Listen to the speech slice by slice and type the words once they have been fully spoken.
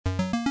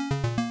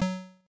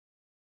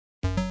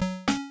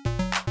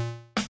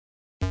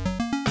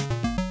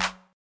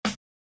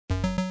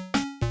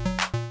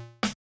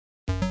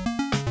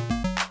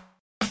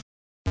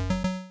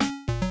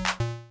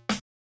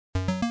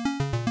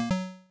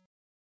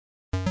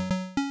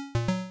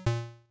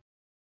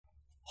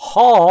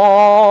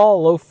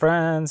Hello,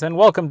 friends, and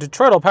welcome to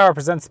Turtle Power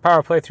Presents the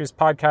Power Playthroughs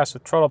podcast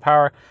with Turtle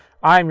Power.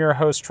 I'm your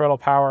host, Turtle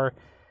Power,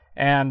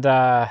 and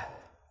hey,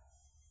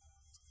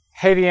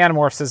 the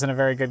Animorphs isn't a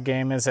very good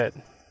game, is it?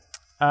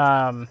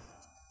 I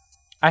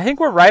think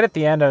we're right at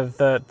the end of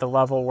the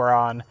level we're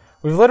on.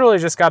 We've literally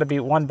just got to beat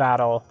one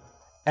battle,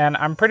 and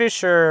I'm pretty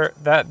sure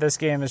that this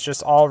game is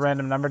just all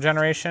random number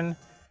generation.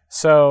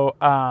 So,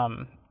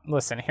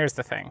 listen, here's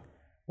the thing.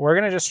 We're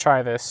going to just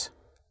try this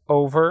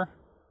over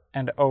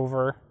and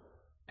over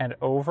and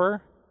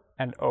over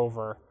and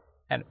over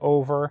and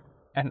over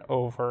and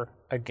over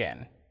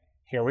again.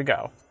 Here we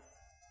go.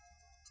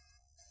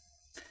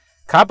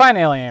 Caught by an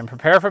alien.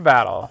 Prepare for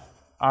battle.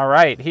 All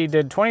right, he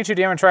did 22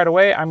 damage right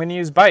away. I'm going to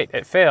use Bite.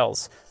 It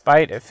fails.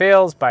 Bite, it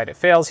fails. Bite, it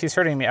fails. He's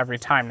hurting me every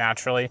time,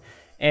 naturally.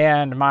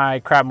 And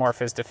my Crab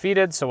Morph is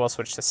defeated, so we'll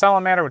switch to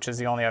Salamander, which is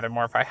the only other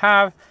morph I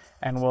have.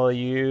 And we'll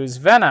use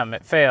Venom.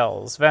 It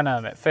fails.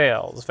 Venom. It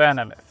fails.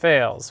 Venom. It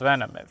fails.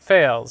 Venom. It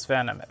fails.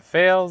 Venom. It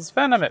fails.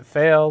 Venom. It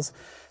fails.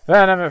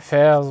 Venom. It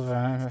fails.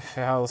 Venom. It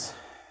fails.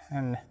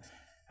 And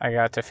I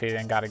got defeated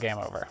and got a game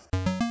over.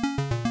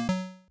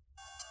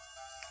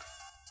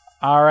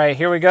 All right,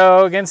 here we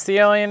go against the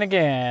alien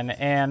again.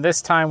 And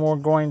this time we're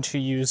going to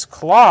use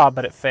Claw,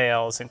 but it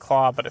fails. And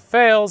Claw, but it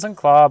fails. And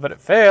Claw, but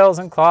it fails.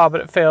 And Claw, but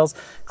it fails.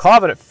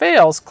 Claw, but it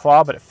fails.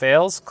 Claw, but it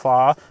fails.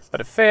 Claw,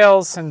 but it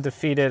fails. And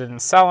defeated in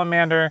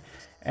Salamander.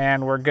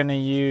 And we're going to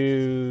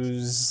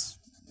use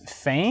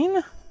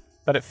Feign,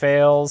 but it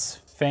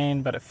fails.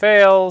 Feign, but it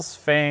fails.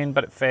 Feign,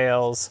 but it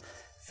fails.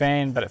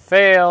 Feign, but it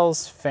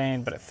fails.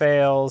 Feign, but it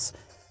fails.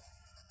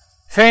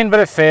 Feign, but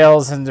it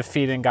fails. And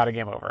defeated and got a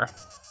game over.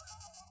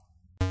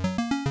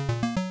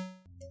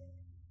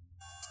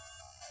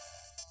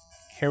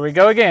 Here we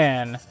go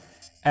again,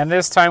 and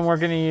this time we're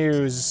going to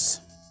use,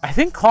 I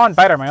think Claw and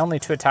Bite are my only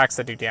two attacks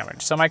that do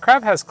damage. So my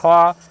crab has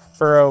Claw,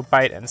 Burrow,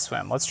 Bite, and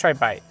Swim. Let's try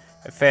Bite.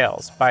 It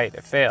fails. Bite,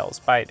 it fails.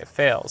 Bite, it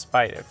fails.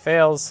 Bite, it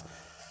fails.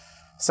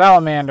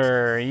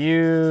 Salamander,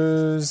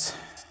 use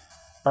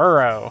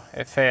Burrow.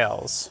 It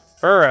fails.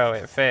 Burrow,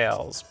 it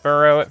fails.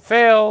 Burrow, it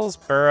fails.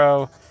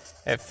 Burrow,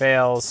 it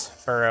fails.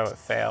 Burrow, it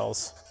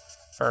fails.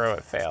 Burrow,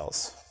 it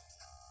fails.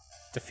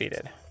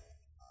 Defeated.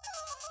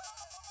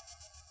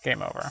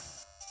 Game over.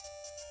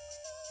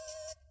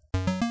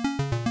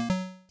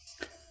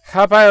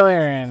 Caught by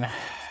Lyrian.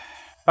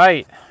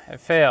 Bite, it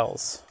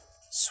fails.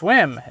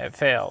 Swim, it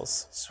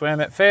fails. Swim,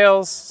 it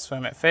fails.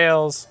 Swim, it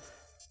fails.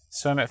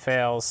 Swim, it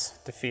fails.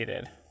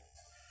 Defeated.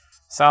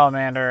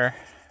 Salamander,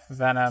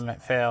 Venom,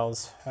 it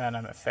fails.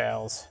 Venom, it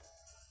fails.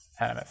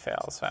 Venom, it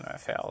fails. Venom, it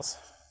fails.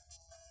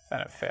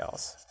 Venom, it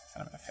fails.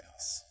 Venom, it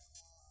fails.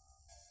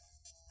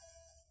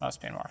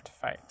 Must be morphed to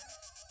fight.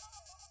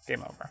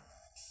 Game over.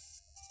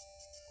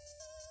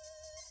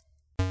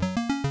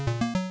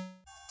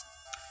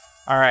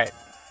 All right.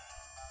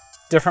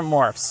 Different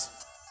morphs.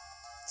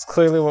 It's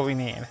clearly what we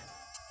need.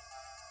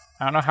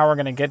 I don't know how we're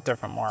going to get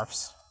different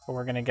morphs, but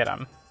we're going to get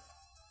them.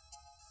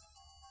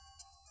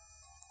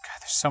 God,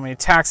 there's so many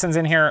Taxons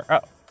in here. Oh,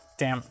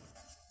 damn.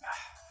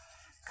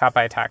 Caught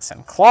by a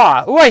Taxon.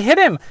 Claw. Ooh, I hit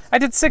him. I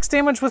did 6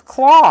 damage with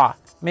Claw.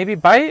 Maybe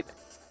Bite?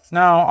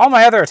 No, all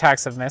my other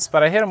attacks have missed,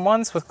 but I hit him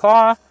once with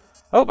Claw.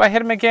 Oh, I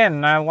hit him again,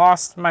 and I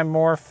lost my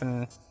morph,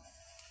 and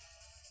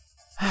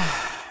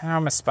now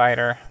I'm a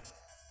spider.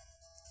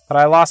 But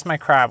I lost my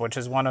crab, which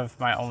is one of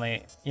my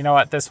only... You know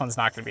what? This one's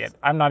not going to be it.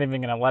 I'm not even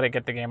going to let it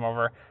get the game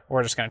over.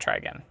 We're just going to try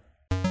again.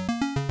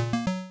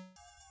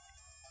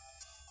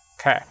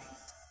 Okay.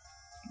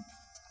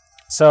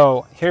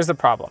 So here's the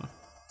problem.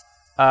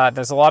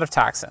 There's a lot of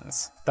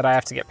Taxons that I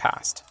have to get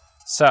past.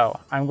 So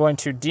I'm going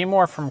to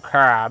demorph from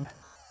crab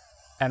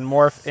and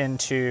morph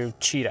into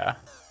cheetah.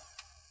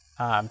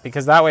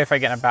 Because that way, if I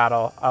get in a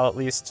battle, I'll at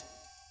least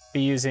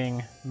be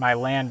using my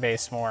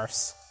land-based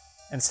morphs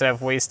instead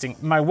of wasting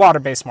my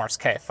water-based morphs.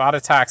 Okay, fought a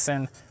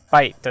Taxon.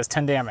 Bite does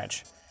 10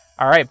 damage.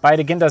 All right, Bite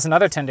again does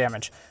another 10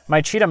 damage. My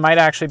cheetah might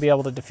actually be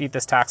able to defeat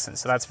this Taxon,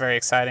 so that's very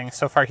exciting.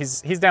 So far,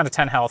 he's down to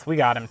 10 health. We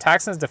got him.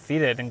 Taxon's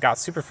defeated and got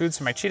superfood,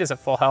 so my cheetah's at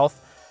full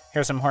health.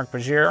 Here's some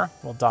Hork-Bajir.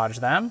 We'll dodge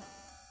them.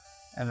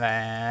 And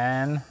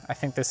then I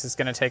think this is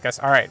going to take us...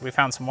 All right, we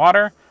found some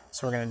water,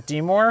 so we're going to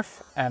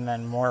demorph and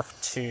then morph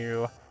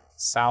to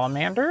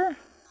Salamander.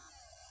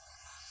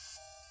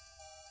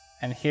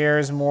 And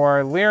here's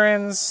more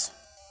Lyrians.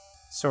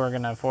 So we're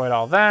going to avoid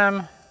all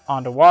them.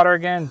 Onto water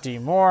again.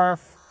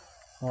 Demorph.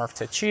 Morph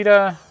to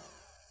cheetah.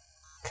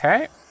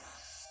 Okay.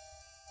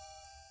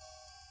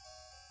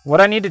 What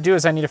I need to do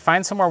is I need to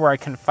find somewhere where I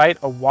can fight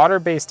a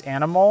water-based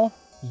animal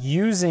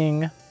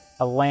using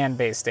a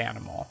land-based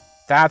animal.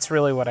 That's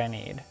really what I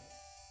need.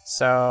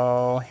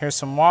 So here's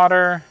some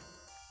water.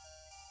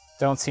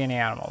 Don't see any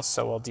animals,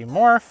 so we'll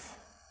demorph.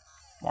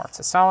 Morph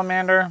to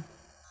Salamander.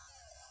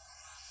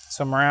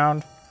 Swim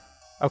around.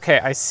 Okay,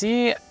 I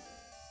see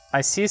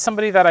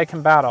somebody that I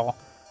can battle.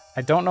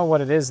 I don't know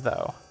what it is,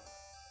 though.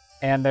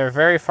 And they're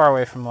very far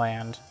away from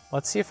land.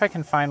 Let's see if I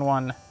can find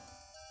one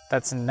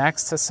that's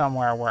next to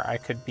somewhere where I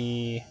could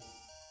be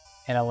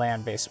in a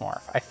land-based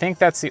morph. I think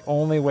that's the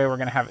only way we're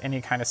going to have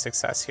any kind of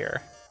success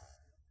here.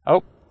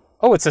 Oh,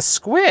 Oh, it's a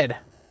squid.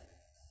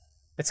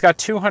 It's got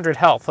 200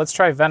 health. Let's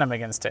try Venom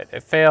against it.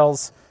 It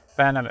fails.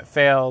 Venom, it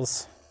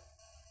fails.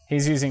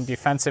 He's using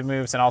defensive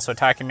moves and also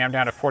attacking me. I'm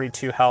down to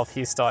 42 health.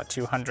 He's still at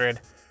 200.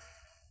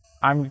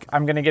 I'm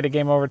going to get a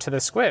game over to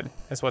this squid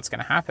is what's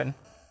going to happen.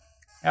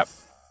 Yep.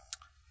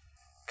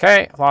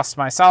 Okay, lost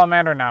my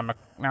salamander. Now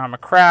I'm a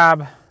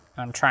crab.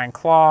 I'm trying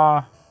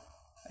claw.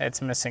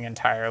 It's missing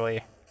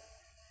entirely.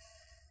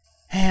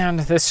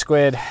 And this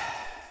squid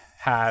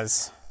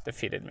has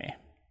defeated me.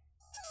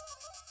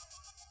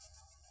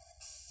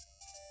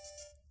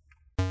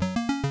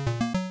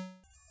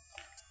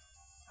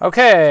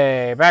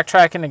 Okay,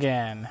 backtracking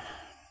again.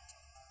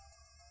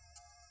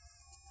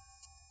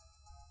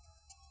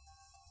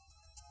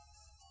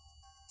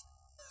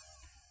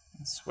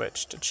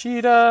 Switch to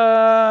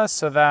cheetah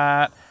so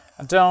that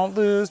I don't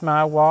lose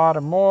my water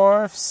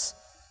morphs.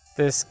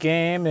 This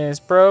game is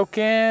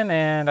broken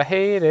and I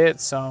hate it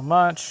so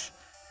much.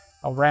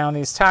 Around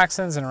these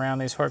Taxons and around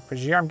these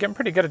Hork-Bajir. I'm getting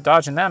pretty good at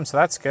dodging them, so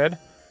that's good.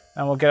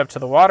 And we'll get up to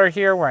the water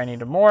here where I need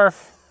to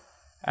morph.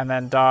 And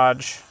then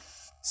dodge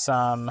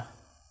some,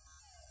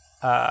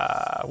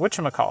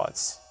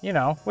 whatchamacallits. You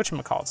know,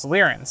 whatchamacallits,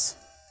 Lyrans.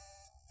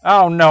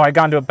 Oh no, I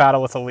got into a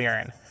battle with a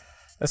Lyran.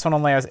 This one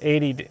only has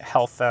 80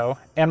 health though.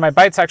 And my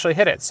bites actually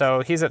hit it. So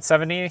he's at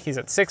 70, he's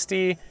at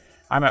 60.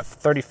 I'm at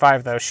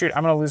 35 though. Shoot,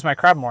 I'm gonna lose my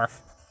crab morph.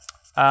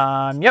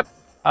 Yep,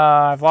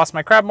 I've lost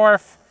my crab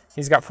morph.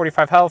 He's got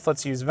 45 health.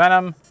 Let's use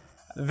Venom.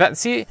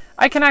 See,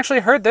 I can actually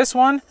hurt this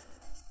one.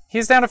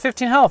 He's down to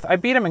 15 health. I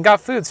beat him and got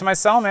food, so my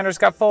salamander's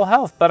got full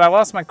health, but I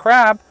lost my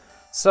crab,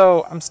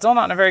 so I'm still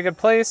not in a very good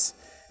place.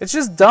 It's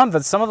just dumb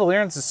that some of the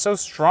Lyrans is so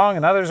strong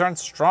and others aren't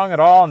strong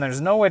at all, and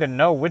there's no way to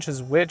know which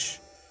is which.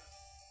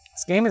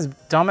 This game is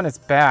dumb and it's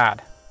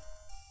bad.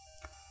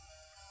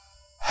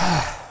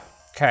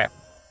 Okay.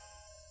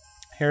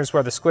 Here's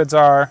where the squids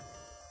are.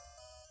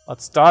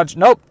 Let's dodge.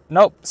 Nope,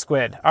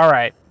 squid. All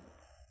right.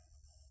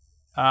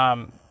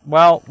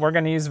 Well, we're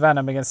going to use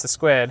Venom against the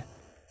squid.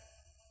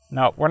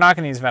 No, we're not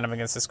going to use Venom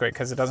against the squid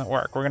because it doesn't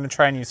work. We're going to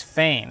try and use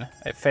Feign.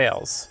 It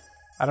fails.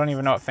 I don't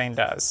even know what Feign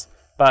does.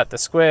 But the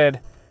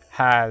squid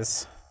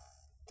has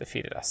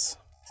defeated us.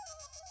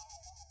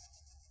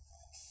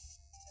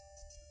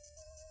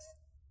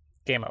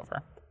 Game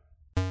over.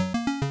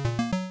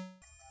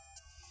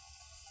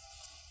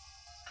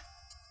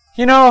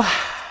 You know,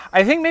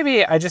 I think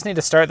maybe I just need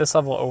to start this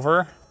level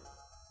over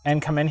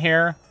and come in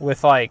here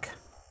with like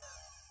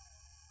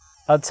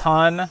a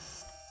ton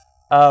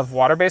of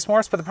water-based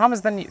morphs, but the problem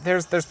is then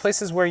there's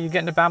places where you get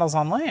into battles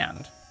on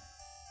land,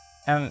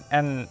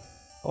 and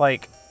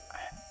like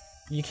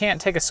you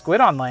can't take a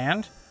squid on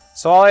land,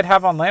 so all I'd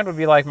have on land would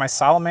be like my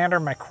salamander,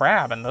 my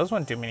crab, and those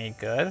wouldn't do me any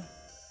good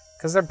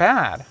because they're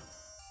bad.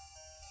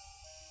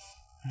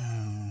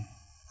 I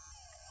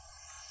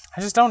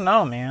just don't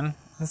know, man.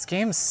 This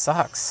game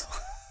sucks.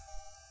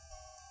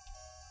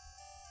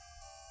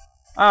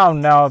 Oh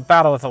no,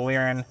 battle with a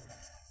Lyran.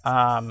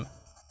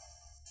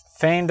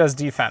 Feign does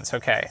defense,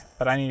 okay,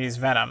 but I need to use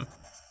Venom.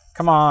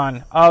 Come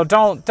on. Oh,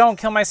 don't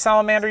kill my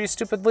salamander, you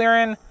stupid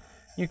Lyran.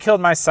 You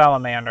killed my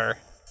salamander.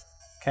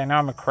 Okay, now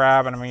I'm a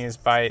crab and I'm gonna use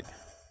bite.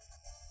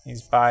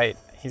 Use bite.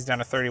 He's down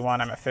to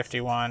 31, I'm at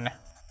 51.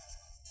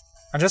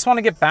 I just want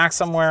to get back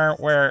somewhere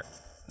where...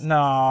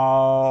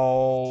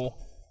 No.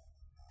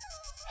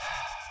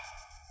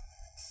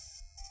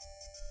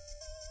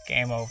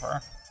 Game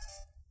over.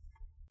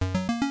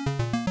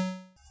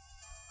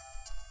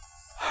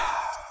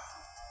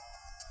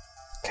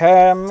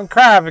 Okay, I'm a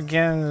crab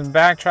again,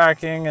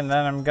 backtracking, and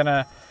then I'm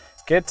gonna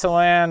get to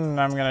land, and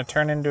I'm gonna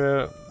turn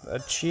into a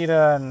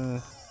cheetah,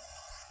 and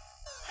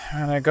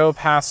I'm gonna go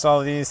past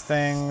all these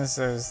things.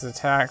 There's the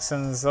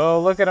Taxons.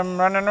 Oh, look at them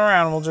running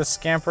around. We'll just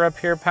scamper up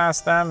here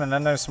past them, and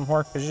then there's some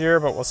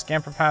Hork-Bajir, but we'll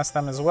scamper past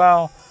them as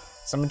well.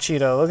 Some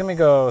cheetah. Look at me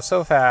go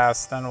so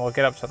fast. Then we'll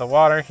get up to the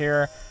water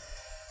here.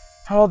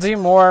 We'll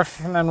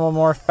demorph, and then we'll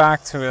morph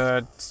back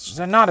to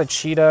not a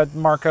cheetah,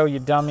 Marco, you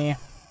dummy.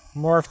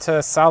 Morph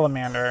to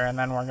salamander, and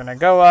then we're gonna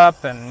go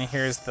up, and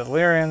here's the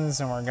Lyrans,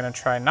 and we're gonna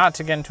try not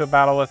to get into a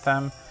battle with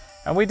them.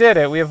 And we did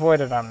it, we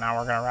avoided them. Now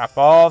we're gonna wrap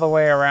all the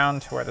way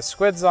around to where the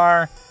squids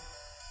are.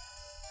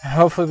 And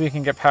hopefully we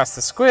can get past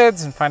the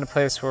squids and find a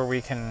place where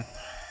we can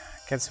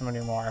get some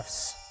new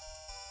morphs.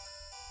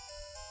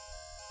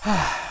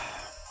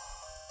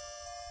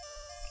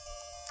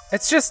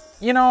 It's just,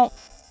 you know,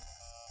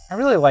 I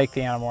really like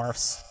the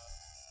Animorphs.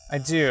 I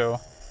do.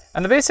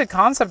 And the basic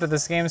concept of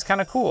this game is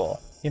kind of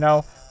cool. You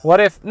know, what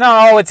if...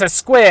 No, it's a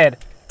squid!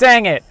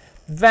 Dang it!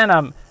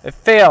 Venom, it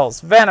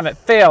fails. Venom, it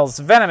fails.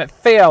 Venom, it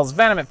fails.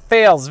 Venom, it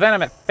fails.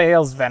 Venom, it fails.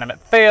 Venom, it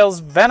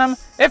fails. Venom,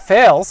 it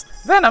fails.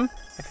 Venom,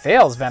 it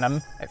fails.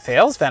 Venom, it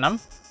fails. Venom,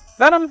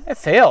 Venom, it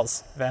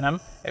fails.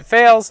 Venom, it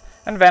fails.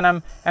 And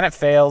Venom, and it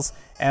fails.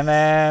 And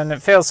then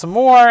it fails some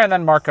more. And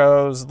then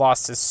Marco's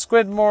lost his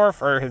squid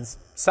morph, or his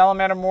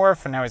salamander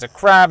morph, and now he's a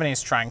crab, and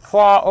he's trying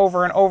claw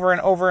over and over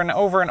and over and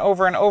over and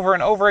over and over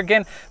and over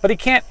again, but he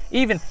can't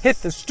even hit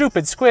the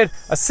stupid squid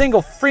a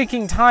single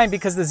freaking time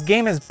because this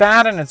game is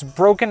bad and it's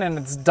broken and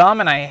it's dumb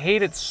and I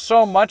hate it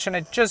so much and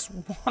I just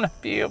want to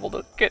be able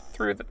to get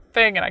through the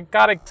thing and I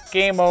gotta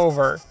game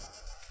over.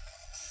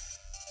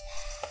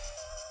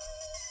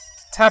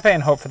 Tap A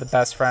and hope for the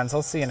best, friends.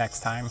 I'll see you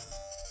next time.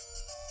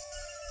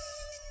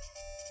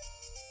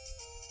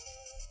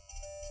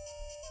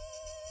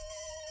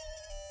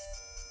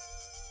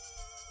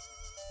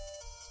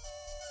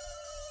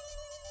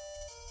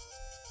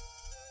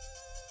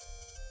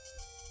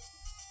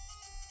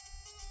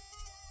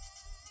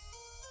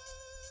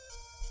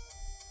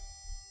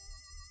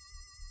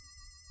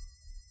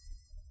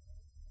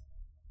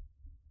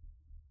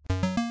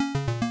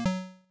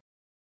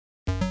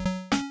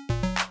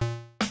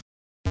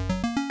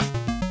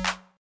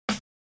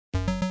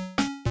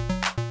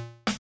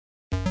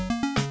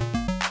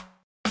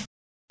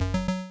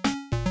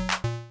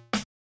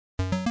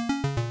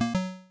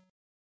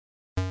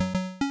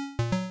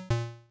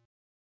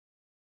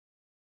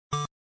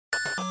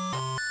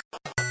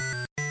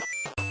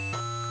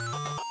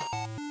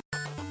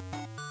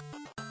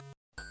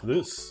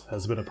 This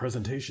has been a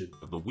presentation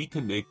of the We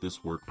Can Make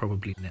This Work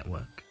Probably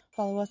Network.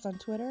 Follow us on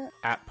Twitter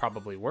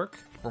 @ProbablyWork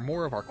for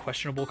more of our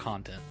questionable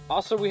content.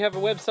 Also, we have a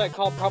website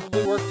called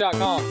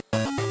probablywork.com.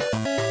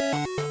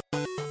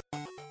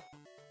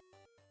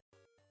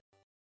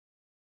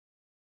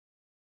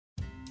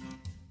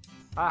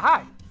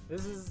 Hi,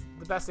 this is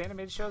the best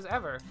animated shows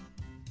ever,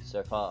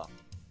 so far.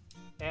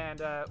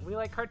 and we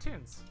like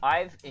cartoons.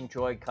 I've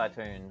enjoyed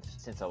cartoons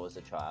since I was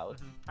a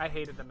child. I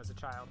hated them as a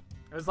child.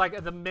 It was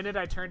like the minute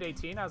I turned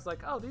 18, I was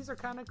like, oh, these are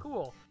kind of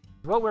cool.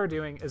 What we're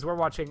doing is we're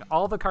watching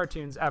all the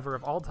cartoons ever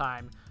of all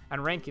time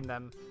and ranking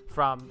them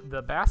from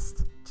the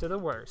best to the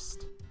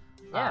worst.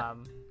 Yeah.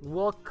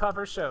 We'll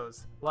cover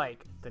shows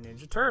like the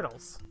Ninja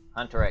Turtles,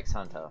 Hunter x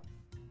Hunter,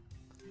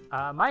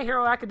 My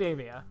Hero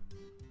Academia,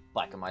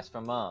 Black and Mice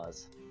from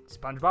Mars,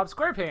 SpongeBob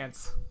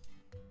SquarePants.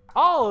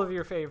 All of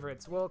your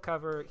favorites we'll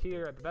cover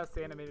here at the best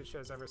animated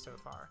shows ever so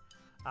far.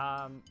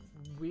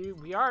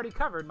 We already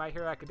covered My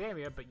Hero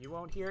Academia, but you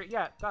won't hear it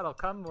yet. That'll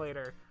come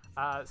later.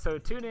 So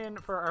tune in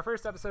for our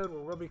first episode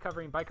where we'll be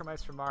covering Biker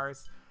Mice from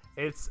Mars.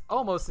 It's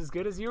almost as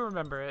good as you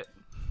remember it.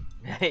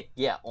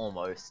 Yeah,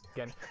 almost.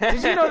 Again,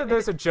 did you know that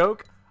there's a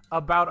joke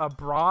about a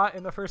bra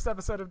in the first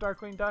episode of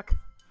Darkwing Duck?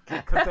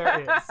 Because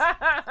there is.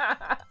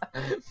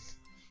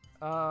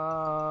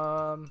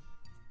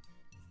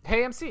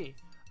 Hey MC,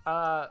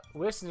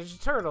 which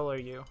Ninja Turtle are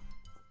you?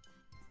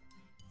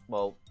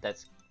 Well,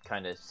 that's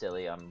kind of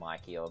silly. I'm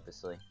Mikey,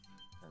 obviously.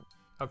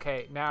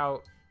 Okay,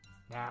 now,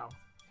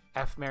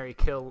 F, Marry,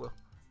 Kill with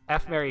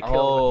the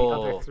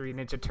other three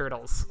Ninja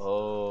Turtles.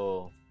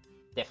 Oh,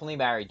 definitely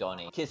marry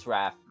Donnie. Kiss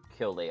Raph,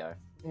 kill Leo.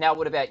 Now,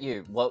 what about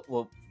you? What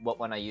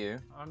one are you?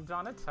 I'm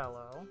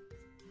Donatello,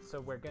 so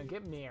we're gonna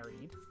get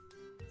married.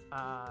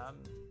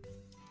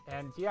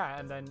 And yeah,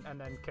 and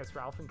then kiss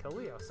Ralph and kill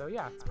Leo. So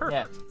yeah, it's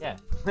perfect. Yeah.